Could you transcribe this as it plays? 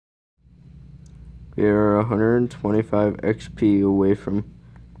We are 125 XP away from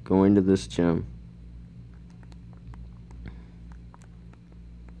going to this gym.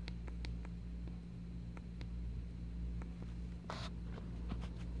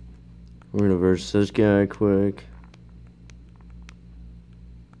 We're gonna verse this guy quick.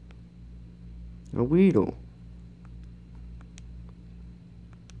 A Weedle.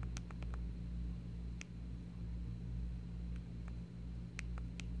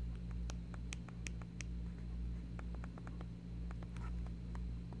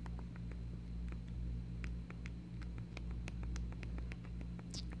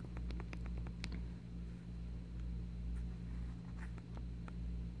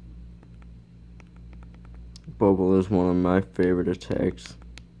 Bubble is one of my favorite attacks.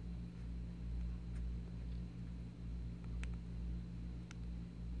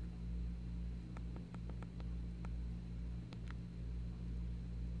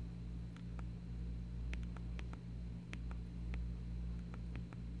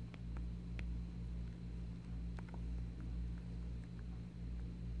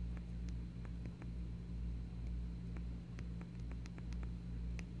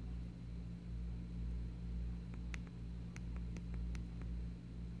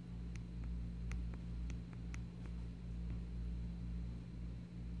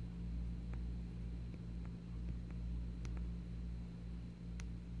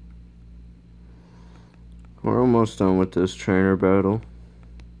 We're almost done with this trainer battle.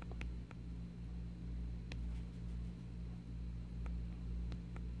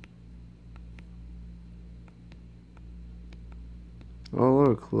 Oh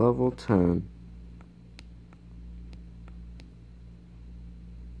look, level 10.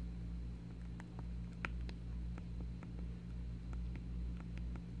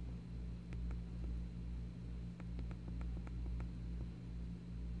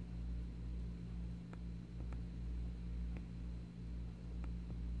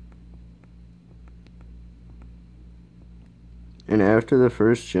 And after the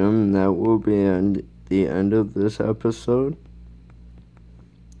first gym, that will be the end of this episode.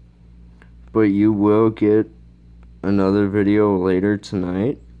 But you will get another video later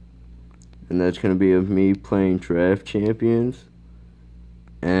tonight. And that's going to be of me playing Draft Champions.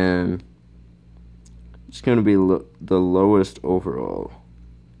 And it's going to be the lowest overall.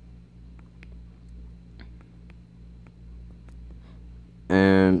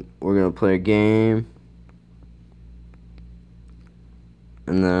 And we're going to play a game.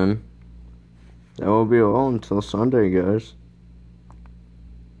 And then that will be all until Sunday, guys.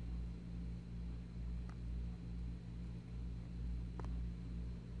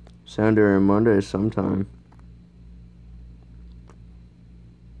 Sunday or Monday sometime.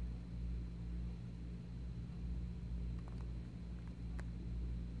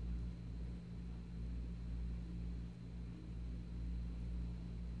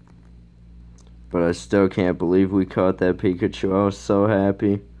 But I still can't believe we caught that Pikachu. I was so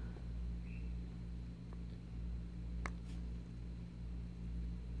happy.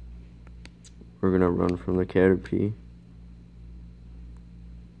 We're gonna run from the Caterpie.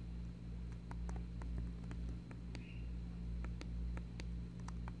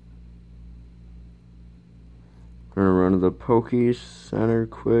 We're gonna run to the Poke Center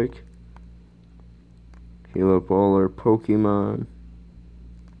quick. Heal up all our Pokemon.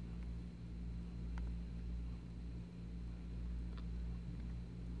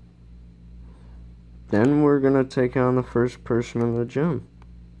 Then we're gonna take on the first person in the gym.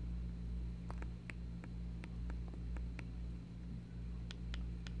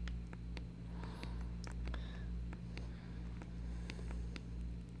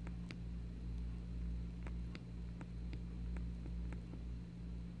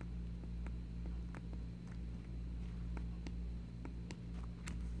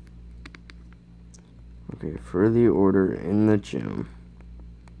 Okay, for the order in the gym.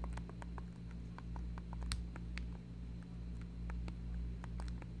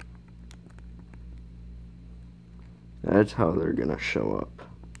 That's how they're gonna show up.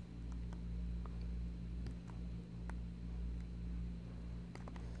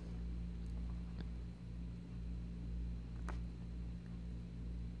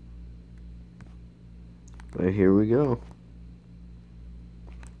 But here we go.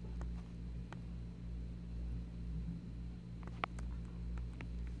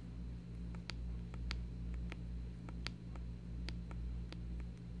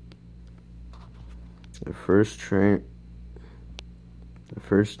 The first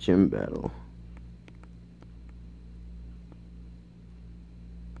gym battle.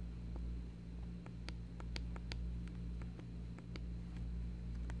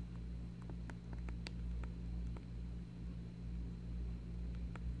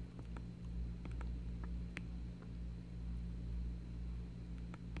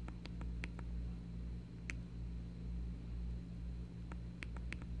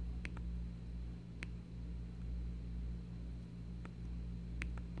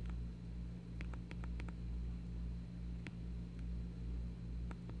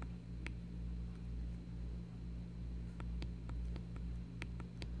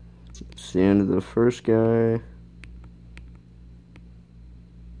 It's the end of the first guy.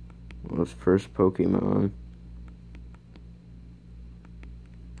 Well, it's first Pokemon.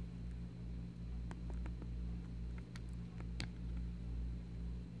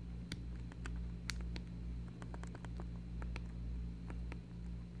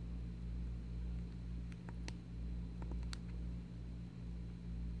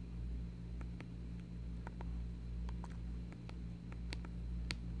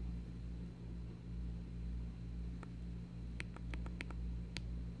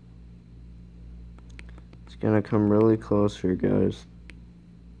 It's gonna come really close here, guys.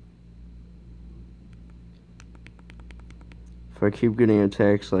 If I keep getting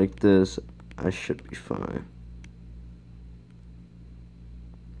attacks like this, I should be fine.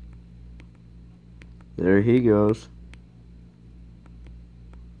 There he goes.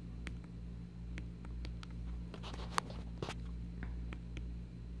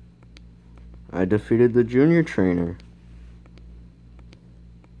 I defeated the junior trainer.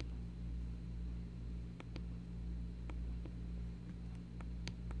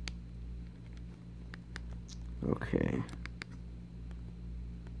 Okay.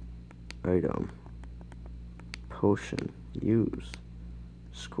 Item. Potion. Use.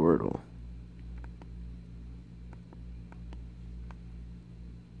 Squirtle.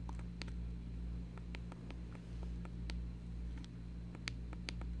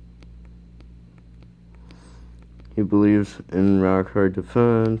 He believes in rock hard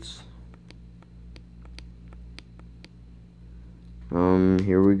defense.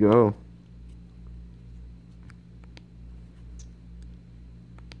 Here we go.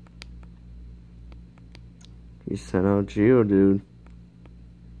 He sent out Geodude.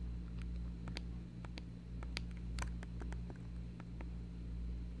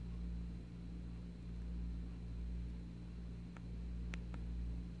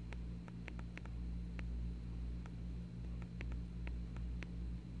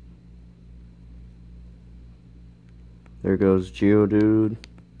 There goes Geodude.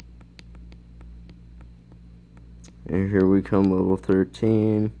 And here we come, level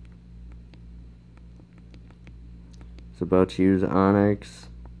 13. It's about to use Onyx,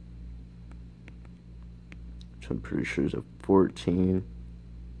 which I'm pretty sure is a 14.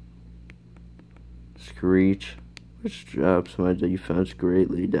 Screech, which drops my defense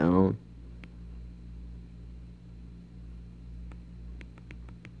greatly down.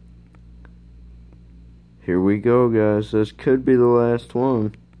 Here we go, guys. This could be the last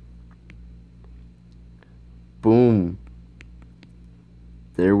one. Boom.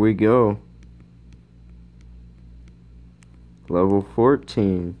 There we go. Level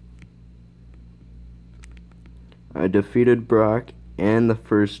 14. I defeated Brock and the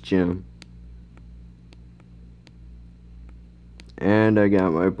first gym. And I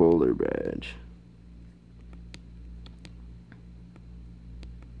got my Boulder badge.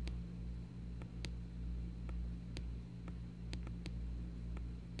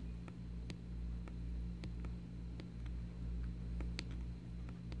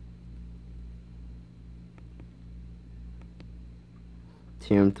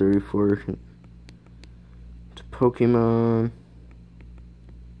 TM34 to Pokemon.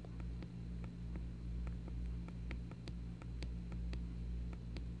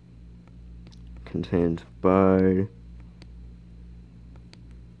 Contains Bide.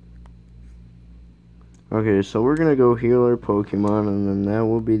 Okay, so we're gonna go heal our Pokemon, and then that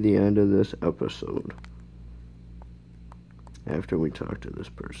will be the end of this episode. After we talk to this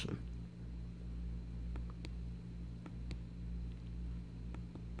person.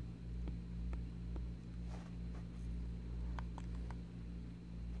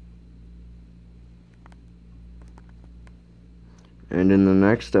 And in the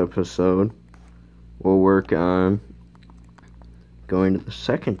next episode, we'll work on going to the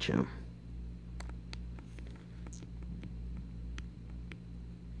second gym.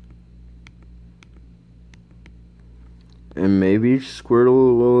 And maybe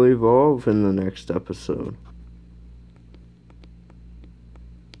Squirtle will evolve in the next episode.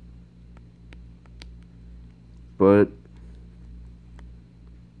 But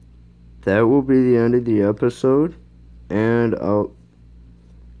that will be the end of the episode. And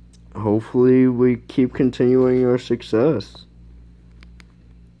hopefully we keep continuing our success.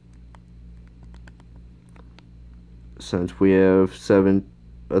 Since we have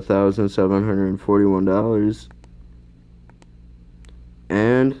 $1,741.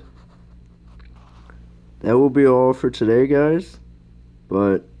 And that will be all for today, guys.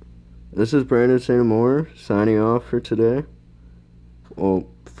 But this is Brandon st.Amour signing off for today. Well,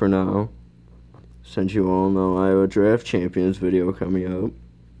 for now. Since you all know I have a Draft Champions video coming up.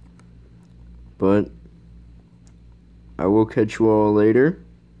 But I will catch you all later.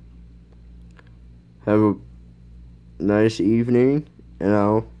 Have a nice evening, and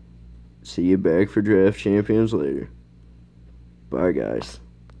I'll see you back for Draft Champions later. Bye, guys.